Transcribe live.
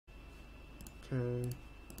Okay.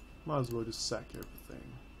 Might as well just sack everything.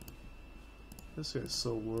 This guy's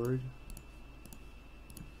so worried.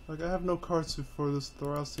 Like, I have no cards for this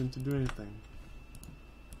Hearthstone to do anything.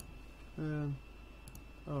 And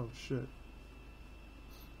oh shit.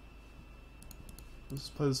 Let's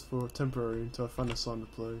play this for temporary until I find a song to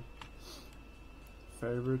play.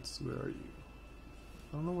 Favorites, where are you?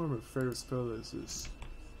 I don't know where my favorite spell list is.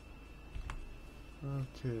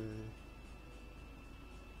 Okay.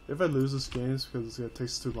 If I lose this game, it's because it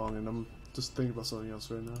takes too long and I'm just thinking about something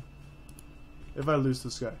else right now. If I lose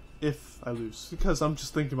this guy. If I lose. Because I'm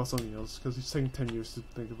just thinking about something else. Because it's taking 10 years to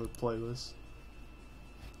think of a playlist.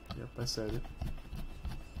 Yep, I said it.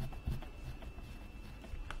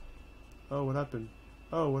 Oh, what happened?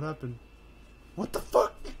 Oh, what happened? What the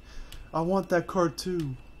fuck? I want that card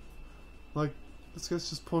too. Like, this guy's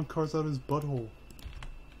just pulling cards out of his butthole.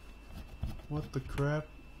 What the crap?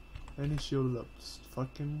 And he shielded up. Just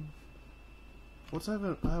fucking... What's I have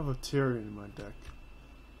a Tyrion in my deck.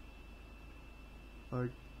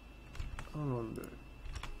 Like, I don't know what I'm doing.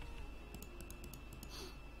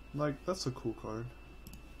 Like, that's a cool card.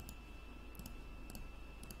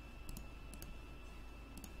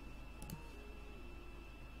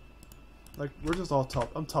 Like, we're just all top.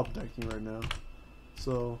 I'm top decking right now.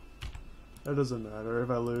 So, it doesn't matter if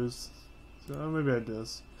I lose. So, maybe I do.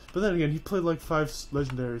 But then again, he played like 5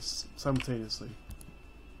 legendaries simultaneously.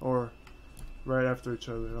 Or, right after each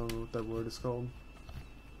other. I don't know what that word is called.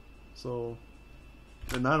 So,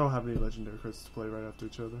 and I don't have any legendary cards to play right after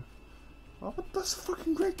each other. Oh, but that's a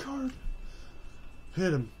fucking great card!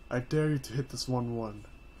 Hit him. I dare you to hit this 1/1.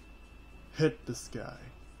 Hit this guy.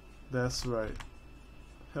 That's right.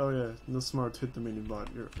 Hell yeah, no smart to hit the mini bot.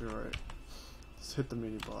 You're right. Just hit the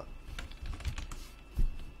mini bot.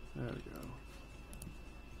 There we go.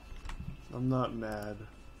 I'm not mad.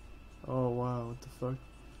 Oh wow, what the fuck?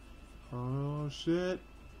 Oh shit.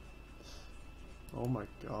 Oh my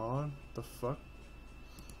god. The fuck?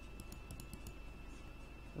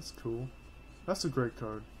 That's cool. That's a great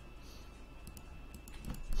card.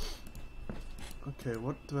 Okay,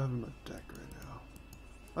 what do I have in my deck right now?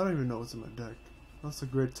 I don't even know what's in my deck. That's a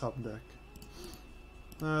great top deck.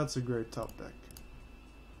 That's a great top deck.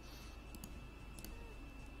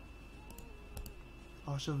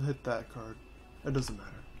 Oh, I should have hit that card. It doesn't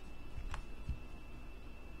matter.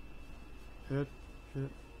 Hit,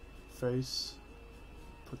 face.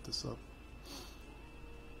 Put this up.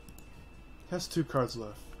 He has 2 cards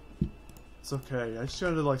left. It's okay. I just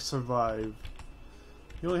gotta like survive.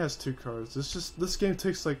 He only has 2 cards. This game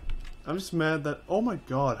takes like. I'm just mad that. Oh my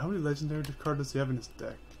god! How many legendary cards does he have in his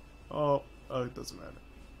deck? Oh, it doesn't matter.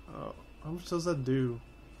 Oh, how much does that do?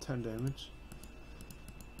 10 damage.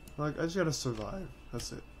 Like, I just gotta survive.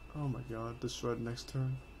 That's it. Oh my god! Destroyed next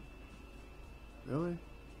turn. Really?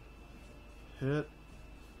 Hit.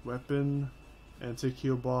 Weapon.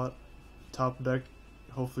 Anti-heal bot. Top deck.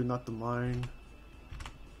 Hopefully not the mine.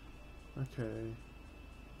 Okay.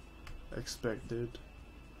 Expected.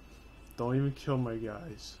 Don't even kill my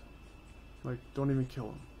guys. Like, don't even kill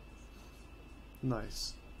him.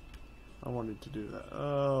 Nice. I wanted to do that.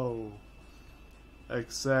 Oh.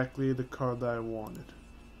 Exactly the card that I wanted.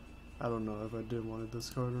 I don't know if I did wanted this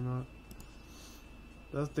card or not.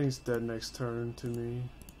 That thing's dead next turn to me.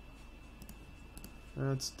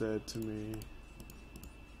 That's dead to me.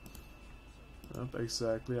 Up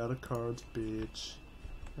exactly out of cards, bitch.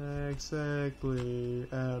 Exactly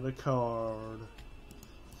out of card.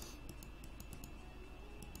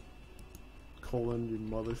 Colin, you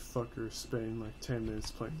motherfucker, spending like 10 minutes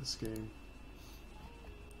playing this game.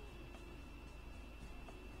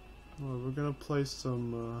 Well, we're gonna play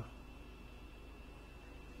some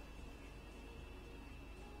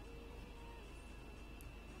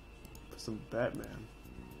Batman.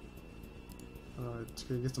 Just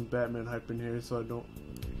gonna get some Batman hype in here so I don't.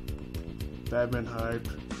 Batman hype.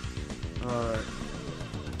 Alright.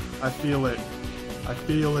 I feel it. I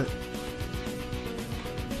feel it.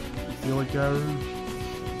 You feel it, Garu?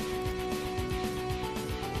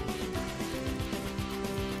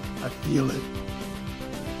 I feel it.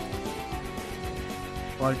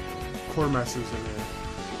 Like, Quartermaster's in there.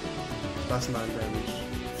 That's 9 damage.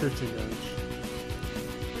 15 damage.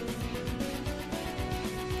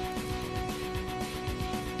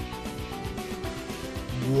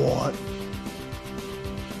 What?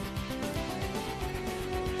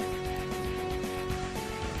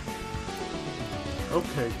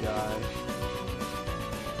 Okay, guy.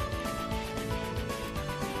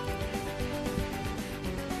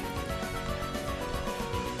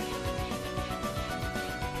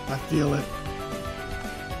 I feel it.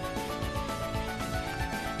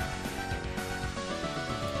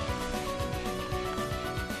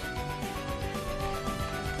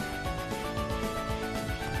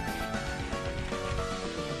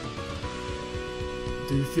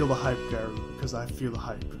 Do you feel the hype, Gary? Because I feel the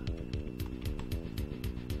hype.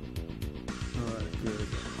 Alright, good.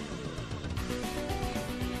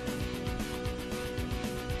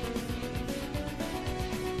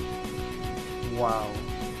 Wow.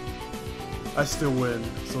 I still win,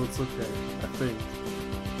 so it's okay. I think.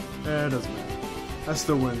 Eh, it doesn't matter. I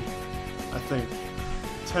still win. I think.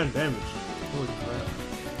 10 damage. Holy crap.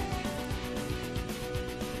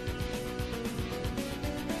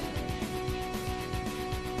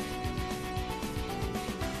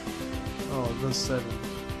 Oh, that's 7.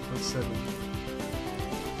 That's 7.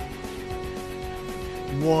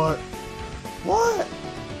 What? What?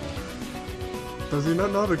 Does he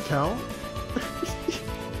not know how to count?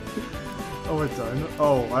 Oh, wait, do I know?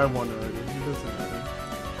 Oh, I won already. It doesn't matter.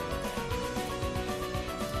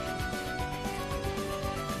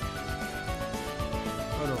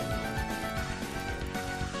 I don't know.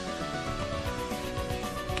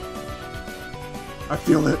 I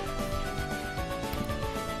feel it.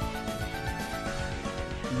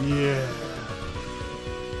 Yeah.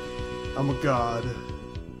 I'm a god.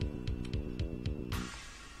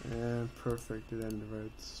 And perfect. It ended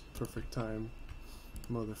right. It's perfect time.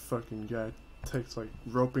 Motherfucking guy takes like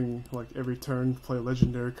roping like every turn to play a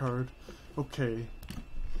legendary card. Okay.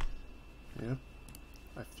 Yep.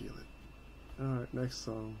 I feel it. Alright, next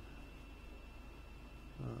song.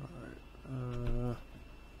 Alright.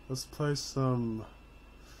 Let's play some.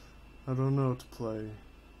 I don't know what to play.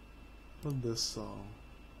 What this song?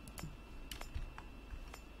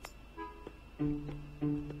 Okay,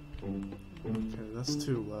 that's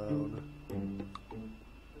too loud.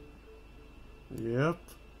 Yep,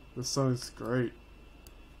 this song is great.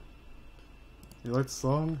 You like the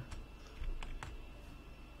song?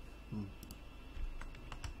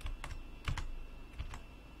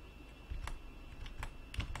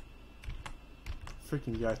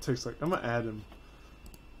 Freaking guy takes like, I'm gonna add him.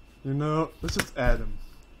 You know, let's just add him.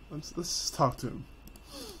 Let's just talk to him.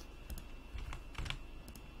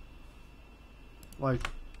 Like,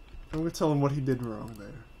 I'm gonna tell him what he did wrong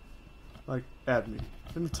there. Like, add me.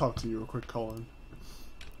 Let me talk to you real quick, Colin.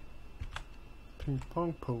 Ping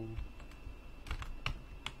pong pong.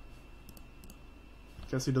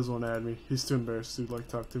 Guess he doesn't want to add me. He's too embarrassed to like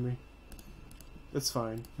talk to me. It's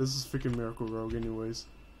fine. This is freaking Miracle Rogue anyways.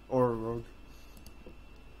 Or a rogue.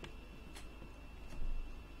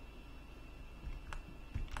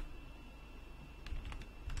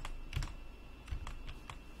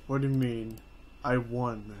 What do you mean? I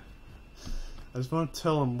won. I just want to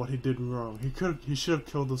tell him what he did wrong. He should have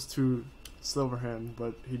killed those 2 Silverhand,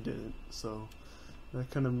 but he didn't. So that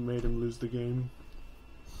kind of made him lose the game.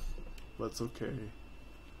 But it's okay.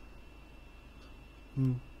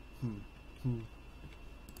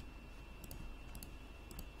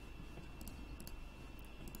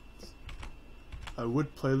 I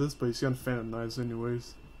would play this, but he's got Phantom Knives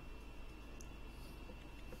anyways.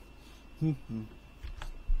 He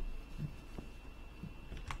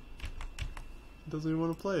doesn't even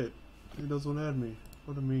want to play it. He doesn't want to add me.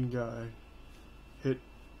 What a mean guy. Hit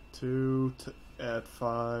 2 to add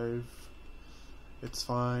 5. It's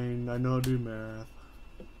fine. I know how to do math.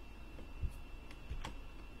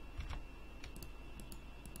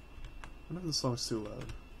 I know the song's too loud.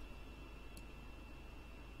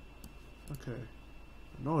 Okay.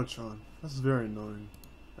 Noatron. That's very annoying,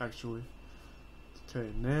 actually. Okay,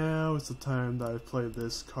 now is the time that I play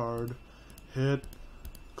this card. Hit,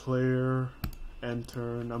 clear, end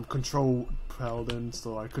turn. I'm control paladin,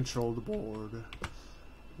 so I control the board.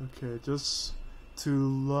 Okay, just to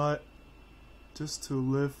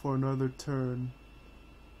live for another turn.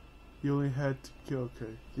 You only had to kill.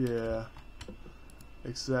 Okay, yeah,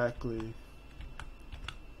 exactly.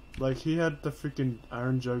 Like, he had the freaking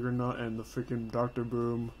Iron Juggernaut and the freaking Dr.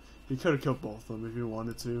 Boom. He could have killed both of them if he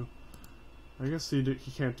wanted to. I guess he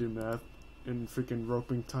can't do math in freaking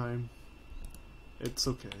roping time. It's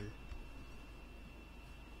okay.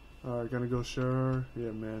 Alright, gonna go sure.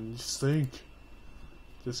 Yeah, man, you stink.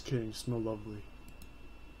 Just kidding, you smell lovely.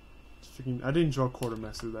 Freaking, I didn't draw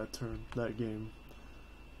Quartermaster that game.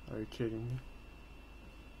 Are you kidding me?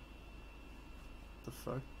 The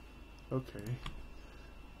fuck? Okay.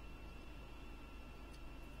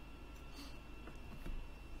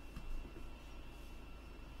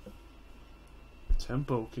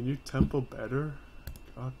 Tempo, can you tempo better?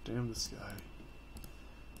 God damn this guy.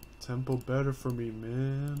 Tempo better for me,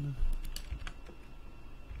 man.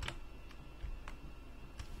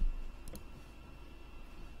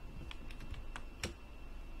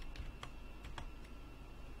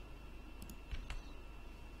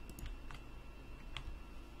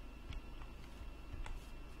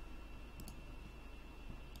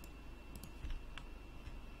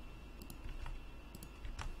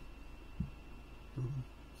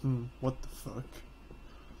 What the fuck?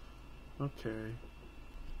 Okay.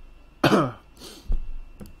 I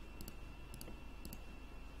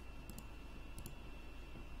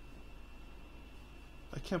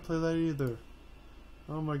can't play that either.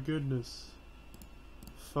 Oh my goodness.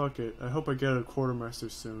 Fuck it. I hope I get a quartermaster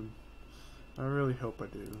soon. I really hope I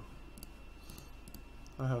do.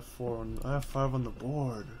 I have 5 on the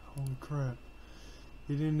board. Holy crap.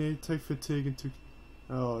 He didn't take fatigue into...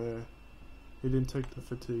 Oh yeah. He didn't take the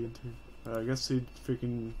fatigue into... I guess he'd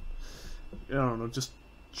freaking... I don't know, just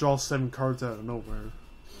draw 7 cards out of nowhere.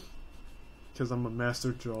 Because I'm a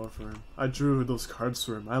master drawer for him. I drew those cards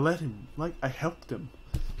for him. I let him. Like, I helped him.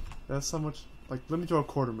 That's how much... Like, let me draw a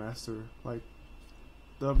quartermaster. Like,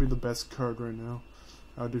 that'll be the best card right now.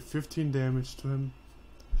 I'll do 15 damage to him.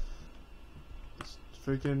 Just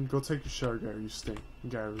freaking go take a shower, Gary. You stink.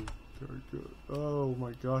 Gary. Oh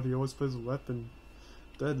my god, he always plays a weapon.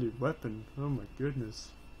 Deadly weapon. Oh my goodness.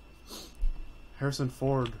 Harrison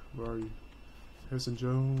Ford. Where are you? Harrison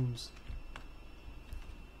Jones.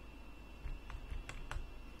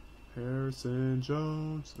 Harrison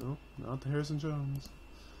Jones. No, not the Harrison Jones.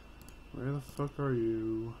 Where the fuck are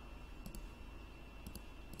you?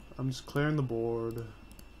 I'm just clearing the board.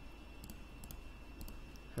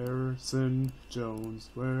 Harrison Jones,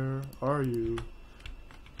 where are you?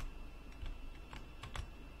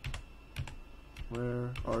 Where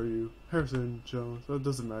are you? Harrison Jones. That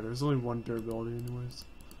doesn't matter. There's only 1 durability anyways.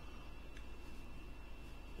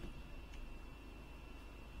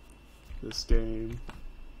 This game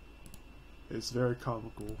is very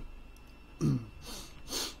comical. Nose.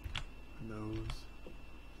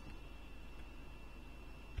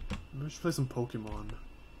 Maybe I should play some Pokemon.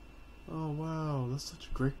 Oh wow, that's such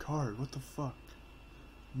a great card. What the fuck?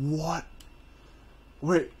 What?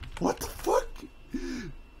 Wait, what the fuck?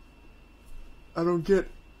 I don't get...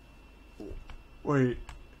 Wait.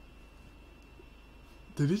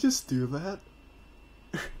 Did he just do that?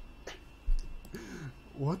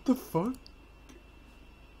 What the fuck?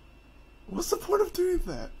 What's the point of doing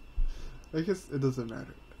that? I guess it doesn't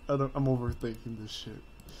matter. I'm overthinking this shit.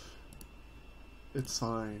 It's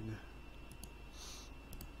fine.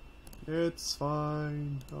 It's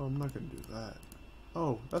fine. Oh, I'm not gonna do that.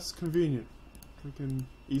 Oh, that's convenient. Freaking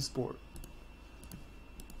esport.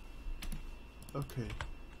 Okay.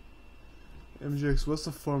 MGX, what's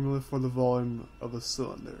the formula for the volume of a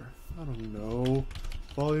cylinder? I don't know.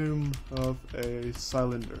 Volume of a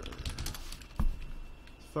cylinder.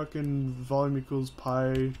 Fucking volume equals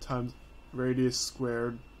pi times radius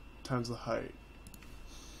squared times the height.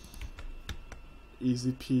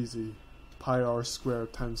 Easy peasy. Pi r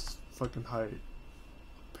squared times fucking height.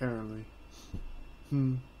 Apparently.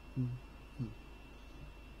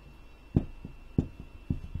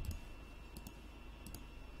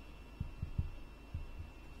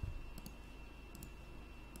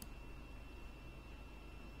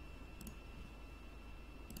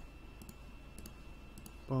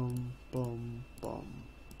 Bum bum bum.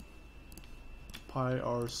 Pi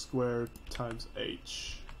r squared times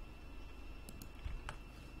h.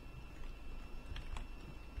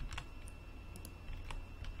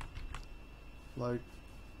 Like,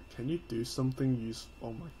 can you do something useful?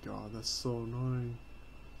 Oh my god, that's so annoying.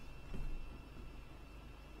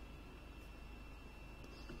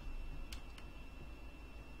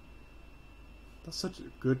 That's such a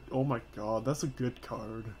good... Oh my god, that's a good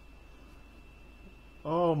card.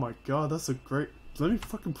 Oh my god, that's a great... Let me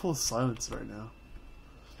fucking pull a silence right now.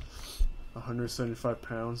 175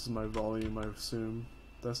 pounds is my volume, I assume.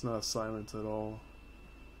 That's not a silence at all.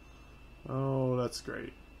 Oh, that's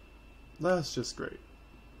great. That's just great.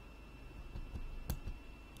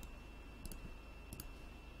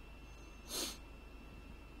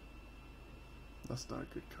 That's not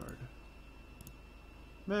a good card.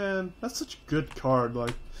 Man, that's such a good card.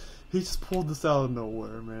 Like, he just pulled this out of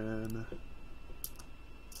nowhere, man.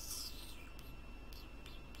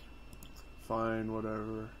 Fine,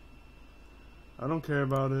 whatever. I don't care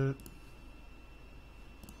about it.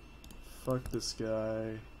 Fuck this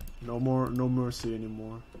guy. No mercy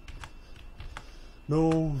anymore.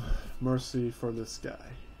 No mercy for this guy.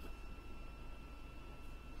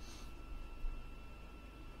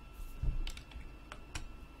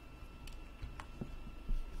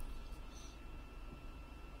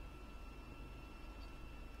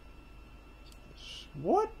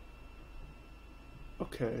 What?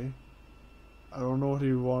 Okay. I don't know what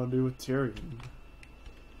he would want to do with Tyrion.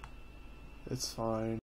 It's fine.